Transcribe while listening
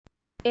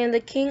And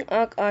the king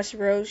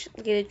Achashverosh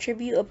laid a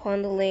tribute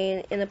upon the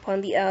land and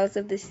upon the isles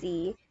of the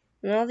sea,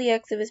 and all the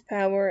acts of his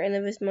power and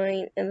of his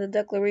might, and the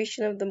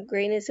declaration of the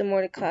greatness of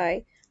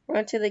Mordecai,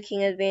 whereunto the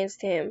king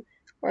advanced him.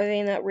 Are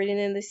they not written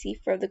in the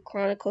sefer of the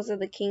chronicles of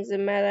the kings of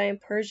Madai and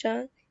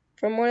Persia?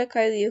 For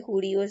Mordecai the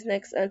Yahudiy was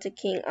next unto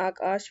King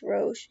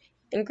Achashverosh,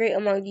 and great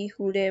among the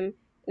Yahudiym,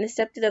 and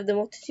accepted of the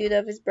multitude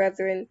of his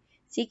brethren,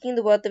 seeking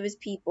the wealth of his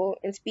people,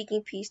 and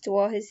speaking peace to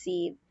all his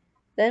seed.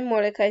 Then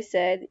Mordecai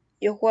said,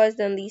 Yahuwah has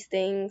done these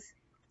things.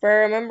 For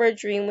I remember a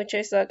dream which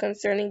I saw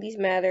concerning these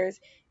matters,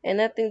 and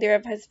nothing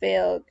thereof has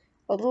failed.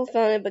 A little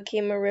fountain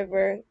became a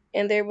river,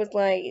 and there was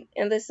light,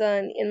 and the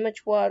sun, and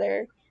much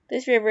water.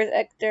 This river is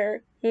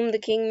Ector, whom the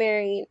king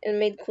married, and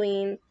made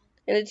queen.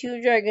 And the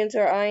two dragons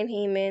are I and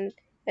Haman,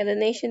 and the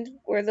nations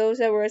were those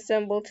that were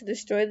assembled to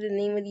destroy the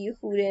name of the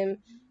Yahudim.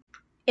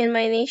 And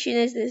my nation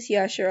is this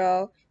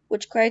Yasharal,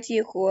 which cried to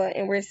Yahuwah,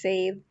 and were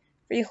saved.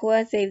 For Yahuwah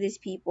has saved his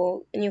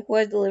people, and Yahuwah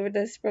has delivered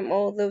us from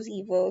all those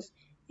evils,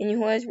 and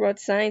Yahuwah has wrought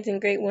signs and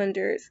great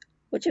wonders,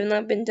 which have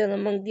not been done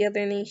among the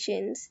other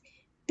nations.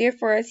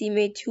 Therefore has he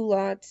made two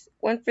lots,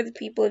 one for the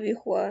people of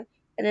Yahuwah,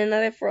 and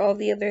another for all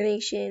the other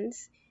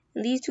nations.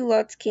 And these two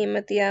lots came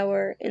at the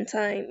hour, and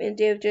time, and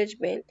day of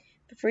judgment,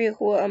 before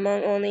Yahuwah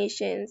among all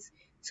nations.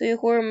 So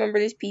Yahuwah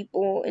remembered his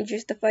people, and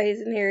justified his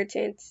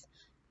inheritance.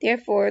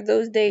 Therefore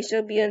those days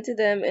shall be unto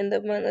them in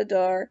the month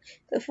Adar,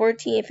 the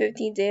 14th and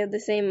 15th day of the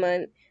same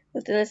month,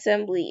 with an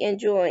assembly, and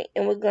joy,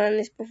 and with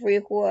gladness before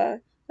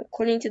Yahuwah,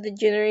 according to the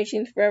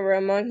generations forever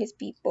among his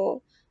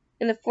people.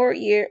 In the 4th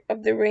year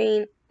of the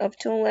reign of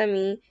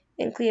Ptolemy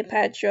and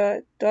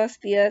Cleopatra,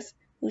 Dostheus,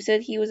 who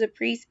said he was a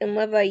priest in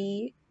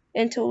Levi,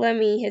 and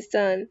Ptolemy his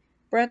son,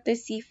 brought the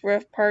sefer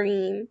of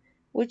Parim,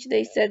 which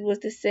they said was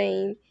the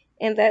same,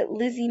 and that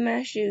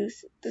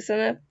Lysimachus, the son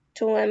of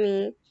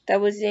Ptolemy,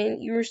 that was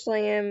in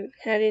Jerusalem,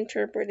 had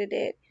interpreted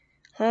it.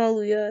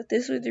 Hallelujah.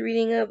 This was the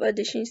reading of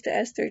Additions to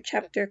Esther,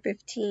 chapter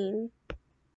 15.